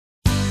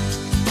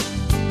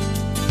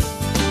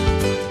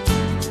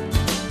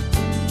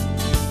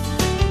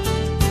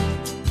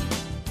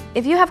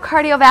If you have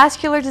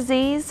cardiovascular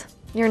disease,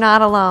 you're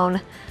not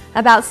alone.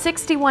 About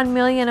 61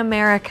 million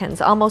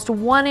Americans, almost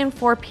 1 in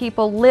 4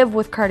 people, live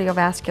with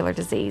cardiovascular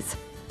disease.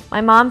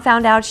 My mom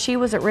found out she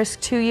was at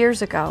risk 2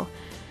 years ago.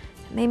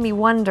 It made me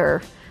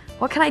wonder,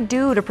 what can I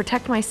do to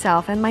protect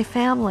myself and my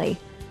family?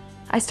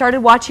 I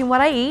started watching what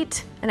I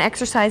eat and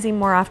exercising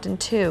more often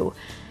too.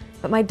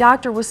 But my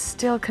doctor was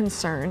still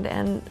concerned,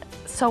 and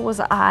so was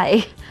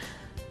I.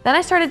 Then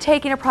I started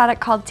taking a product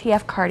called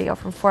TF Cardio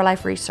from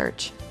 4Life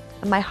Research,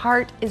 and my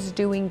heart is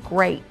doing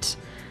great.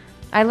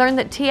 I learned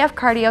that TF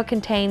Cardio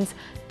contains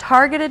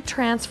targeted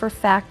transfer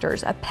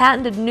factors, a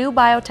patented new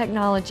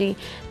biotechnology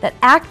that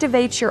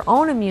activates your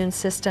own immune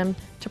system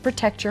to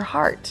protect your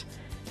heart.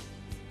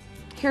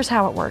 Here's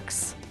how it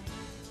works.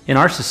 In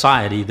our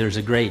society, there's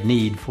a great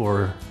need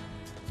for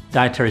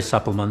dietary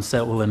supplements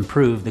that will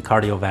improve the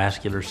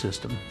cardiovascular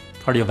system.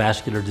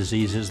 Cardiovascular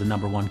disease is the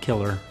 #1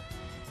 killer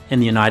in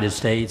the United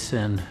States,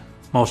 and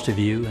most of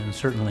you, and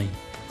certainly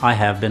I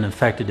have been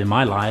affected in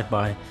my life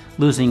by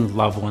losing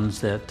loved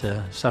ones that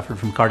suffered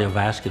from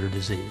cardiovascular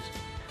disease.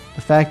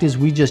 The fact is,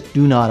 we just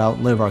do not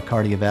outlive our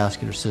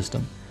cardiovascular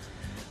system.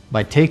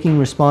 By taking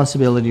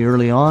responsibility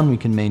early on, we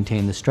can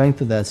maintain the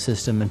strength of that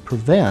system and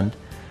prevent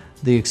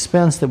the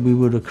expense that we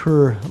would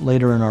occur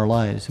later in our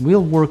lives.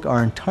 We'll work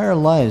our entire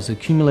lives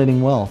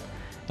accumulating wealth,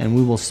 and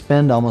we will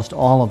spend almost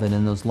all of it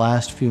in those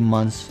last few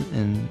months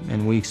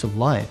and weeks of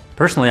life.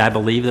 Personally, I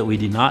believe that we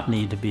do not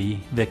need to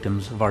be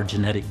victims of our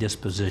genetic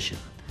disposition,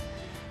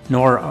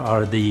 nor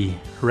are the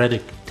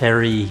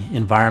hereditary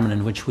environment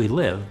in which we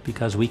live,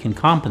 because we can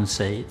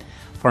compensate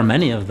for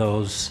many of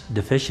those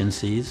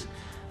deficiencies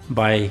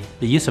by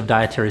the use of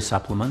dietary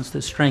supplements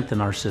that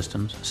strengthen our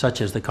systems,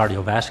 such as the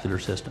cardiovascular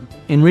system.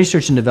 In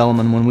research and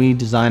development, when we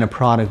design a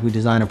product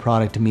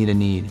to meet a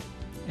need.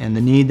 And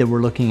the need that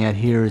we're looking at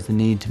here is the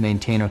need to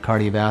maintain our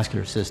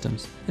cardiovascular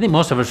systems. I think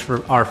most of us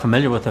are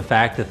familiar with the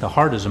fact that the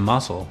heart is a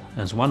muscle.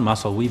 As one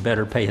muscle we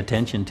better pay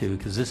attention to,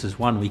 because this is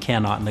one we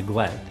cannot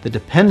neglect. The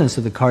dependence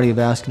of the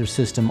cardiovascular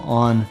system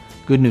on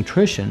good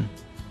nutrition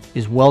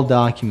is well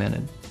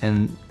documented,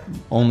 and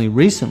only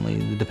recently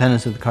the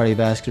dependence of the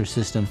cardiovascular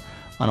system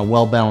on a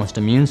well-balanced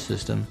immune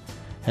system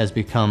has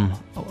become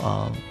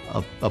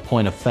a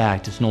point of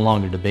fact. It's no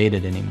longer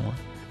debated anymore.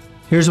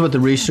 Here's what the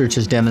research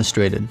has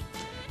demonstrated.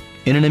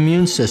 In an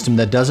immune system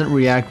that doesn't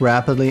react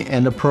rapidly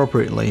and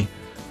appropriately,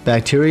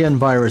 bacteria and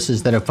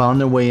viruses that have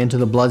found their way into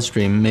the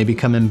bloodstream may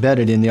become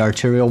embedded in the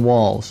arterial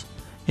walls,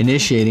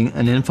 initiating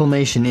an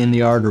inflammation in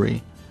the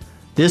artery.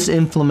 This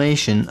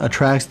inflammation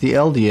attracts the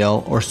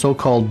LDL, or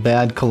so-called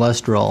bad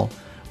cholesterol,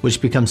 which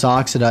becomes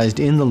oxidized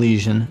in the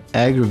lesion,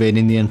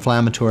 aggravating the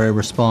inflammatory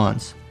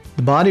response.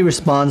 The body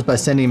responds by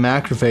sending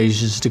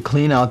macrophages to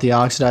clean out the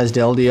oxidized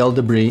LDL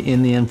debris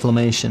in the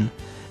inflammation.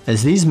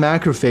 As these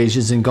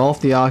macrophages engulf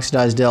the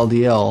oxidized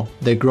LDL,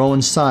 they grow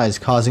in size,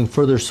 causing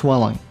further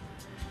swelling.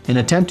 In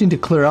attempting to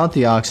clear out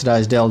the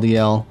oxidized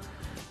LDL,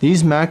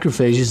 these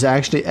macrophages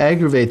actually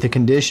aggravate the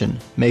condition,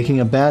 making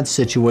a bad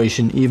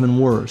situation even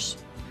worse.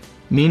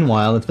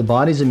 Meanwhile, if the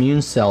body's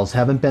immune cells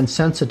haven't been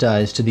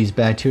sensitized to these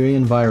bacteria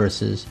and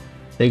viruses,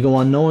 they go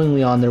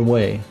unknowingly on their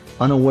way,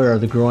 unaware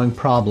of the growing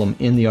problem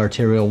in the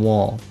arterial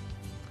wall.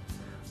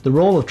 The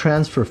role of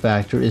transfer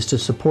factor is to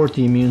support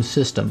the immune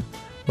system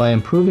by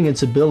improving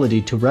its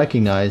ability to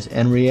recognize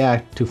and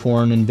react to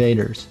foreign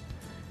invaders.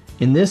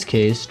 In this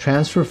case,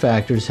 transfer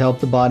factors help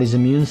the body's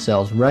immune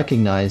cells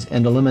recognize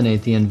and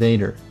eliminate the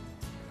invader.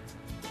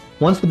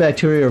 Once the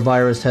bacteria or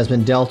virus has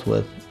been dealt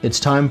with, it's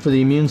time for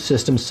the immune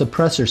system's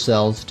suppressor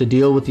cells to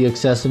deal with the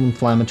excessive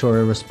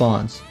inflammatory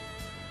response.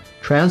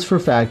 Transfer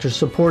factor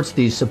supports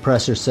these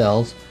suppressor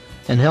cells,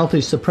 and healthy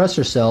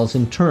suppressor cells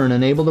in turn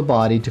enable the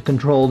body to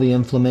control the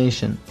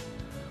inflammation.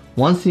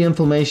 Once the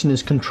inflammation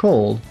is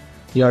controlled,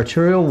 the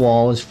arterial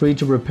wall is free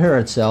to repair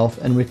itself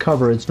and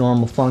recover its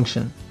normal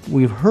function.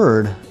 We've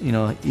heard,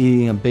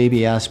 eating a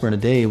baby aspirin a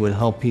day would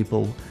help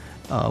people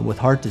with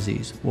heart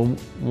disease. Well,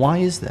 why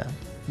is that?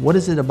 What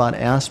is it about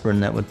aspirin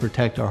that would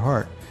protect our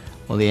heart?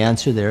 Well, the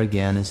answer there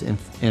again is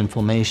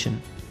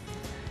inflammation.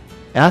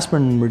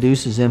 Aspirin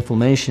reduces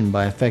inflammation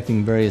by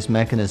affecting various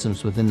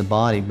mechanisms within the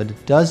body, but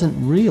it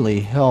doesn't really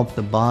help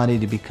the body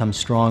to become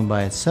strong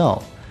by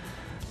itself.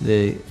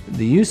 The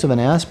use of an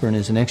aspirin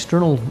is an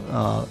external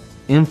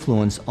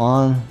influence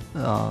on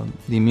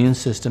the immune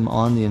system,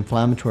 on the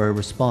inflammatory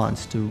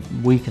response to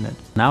weaken it.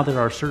 Now there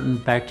are certain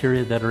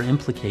bacteria that are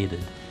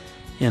implicated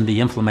in the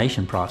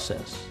inflammation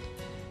process,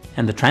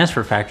 and the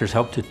transfer factors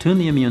help to tune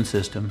the immune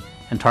system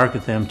and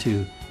target them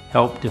to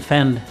help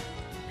defend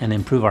and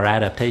improve our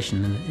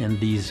adaptation in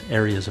these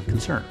areas of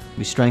concern.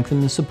 We strengthen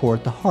and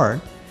support the heart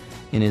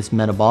in its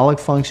metabolic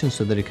function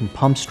so that it can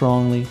pump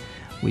strongly.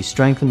 We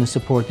strengthen and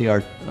support the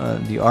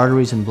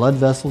arteries and blood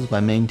vessels by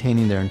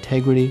maintaining their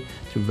integrity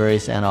through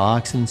various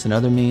antioxidants and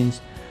other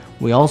means.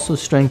 We also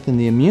strengthen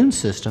the immune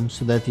system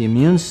so that the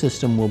immune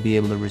system will be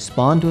able to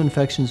respond to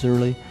infections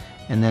early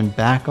and then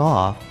back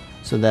off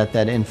so that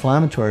that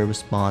inflammatory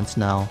response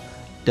now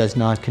does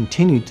not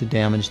continue to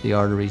damage the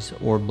arteries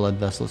or blood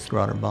vessels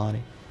throughout our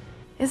body.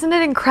 Isn't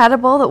it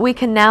incredible that we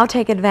can now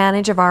take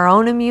advantage of our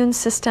own immune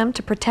system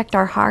to protect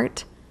our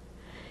heart?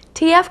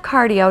 TF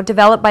Cardio,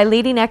 developed by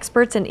leading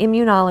experts in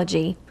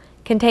immunology,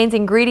 contains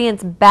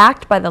ingredients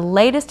backed by the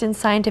latest in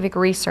scientific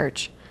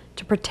research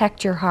to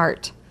protect your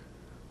heart.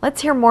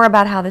 Let's hear more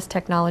about how this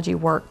technology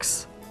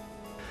works.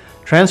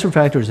 Transfer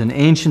factor is an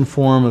ancient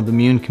form of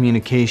immune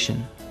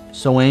communication,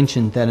 so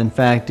ancient that in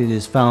fact it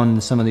is found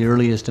in some of the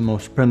earliest and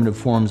most primitive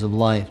forms of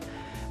life.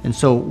 And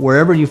so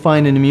wherever you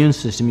find an immune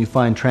system, you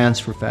find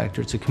transfer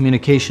factor. It's a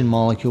communication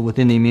molecule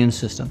within the immune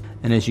system.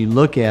 And as you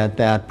look at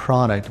that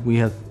product, we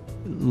have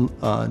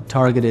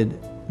targeted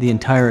the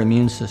entire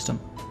immune system.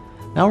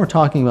 Now we're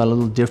talking about a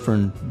little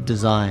different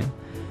design.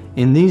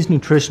 In these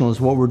nutritionals,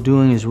 what we're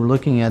doing is we're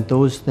looking at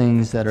those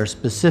things that are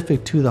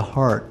specific to the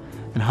heart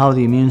and how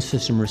the immune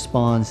system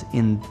responds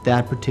in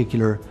that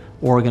particular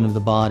organ of the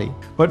body.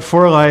 What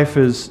 4Life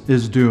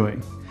is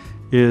doing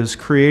is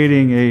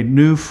creating a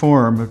new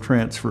form of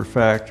transfer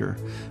factor.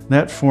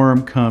 That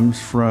form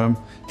comes from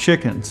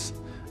chickens,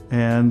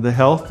 and the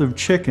health of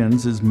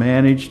chickens is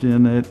managed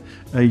in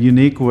a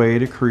unique way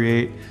to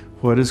create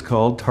what is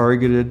called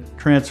targeted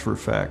transfer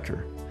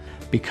factor.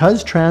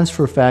 Because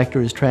transfer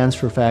factor is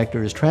transfer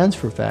factor is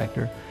transfer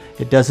factor,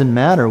 it doesn't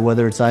matter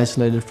whether it's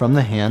isolated from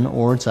the hen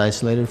or it's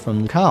isolated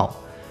from the cow.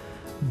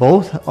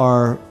 Both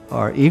are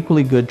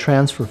equally good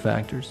transfer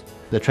factors.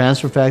 The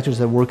transfer factors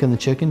that work in the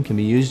chicken can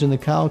be used in the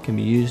cow, can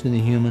be used in the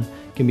human,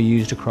 can be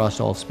used across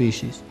all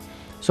species.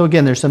 So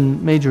again, there's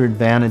some major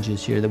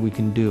advantages here that we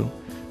can do.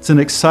 It's an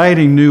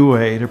exciting new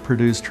way to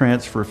produce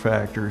transfer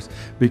factors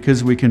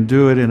because we can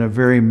do it in a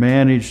very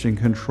managed and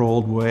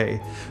controlled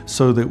way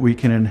so that we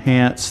can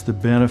enhance the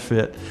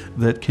benefit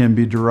that can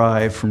be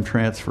derived from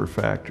transfer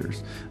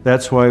factors.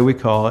 That's why we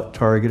call it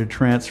targeted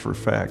transfer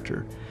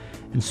factor.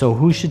 And so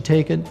who should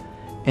take it?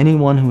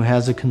 Anyone who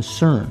has a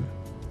concern.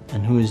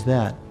 And who is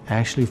that?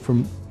 Actually,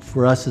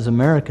 for us as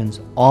Americans,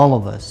 all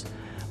of us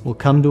will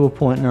come to a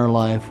point in our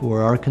life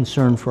where our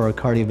concern for our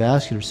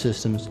cardiovascular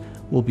systems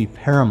will be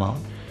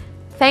paramount.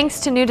 Thanks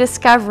to new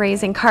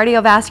discoveries in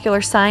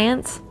cardiovascular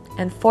science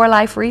and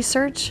 4Life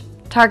research,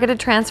 targeted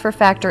transfer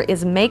factor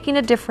is making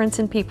a difference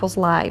in people's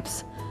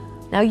lives.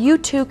 Now you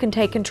too can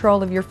take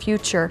control of your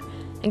future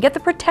and get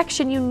the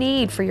protection you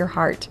need for your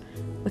heart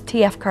with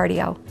TF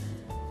Cardio.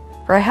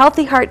 For a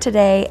healthy heart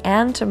today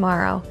and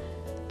tomorrow,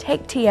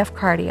 take TF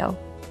Cardio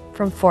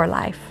from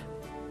 4Life.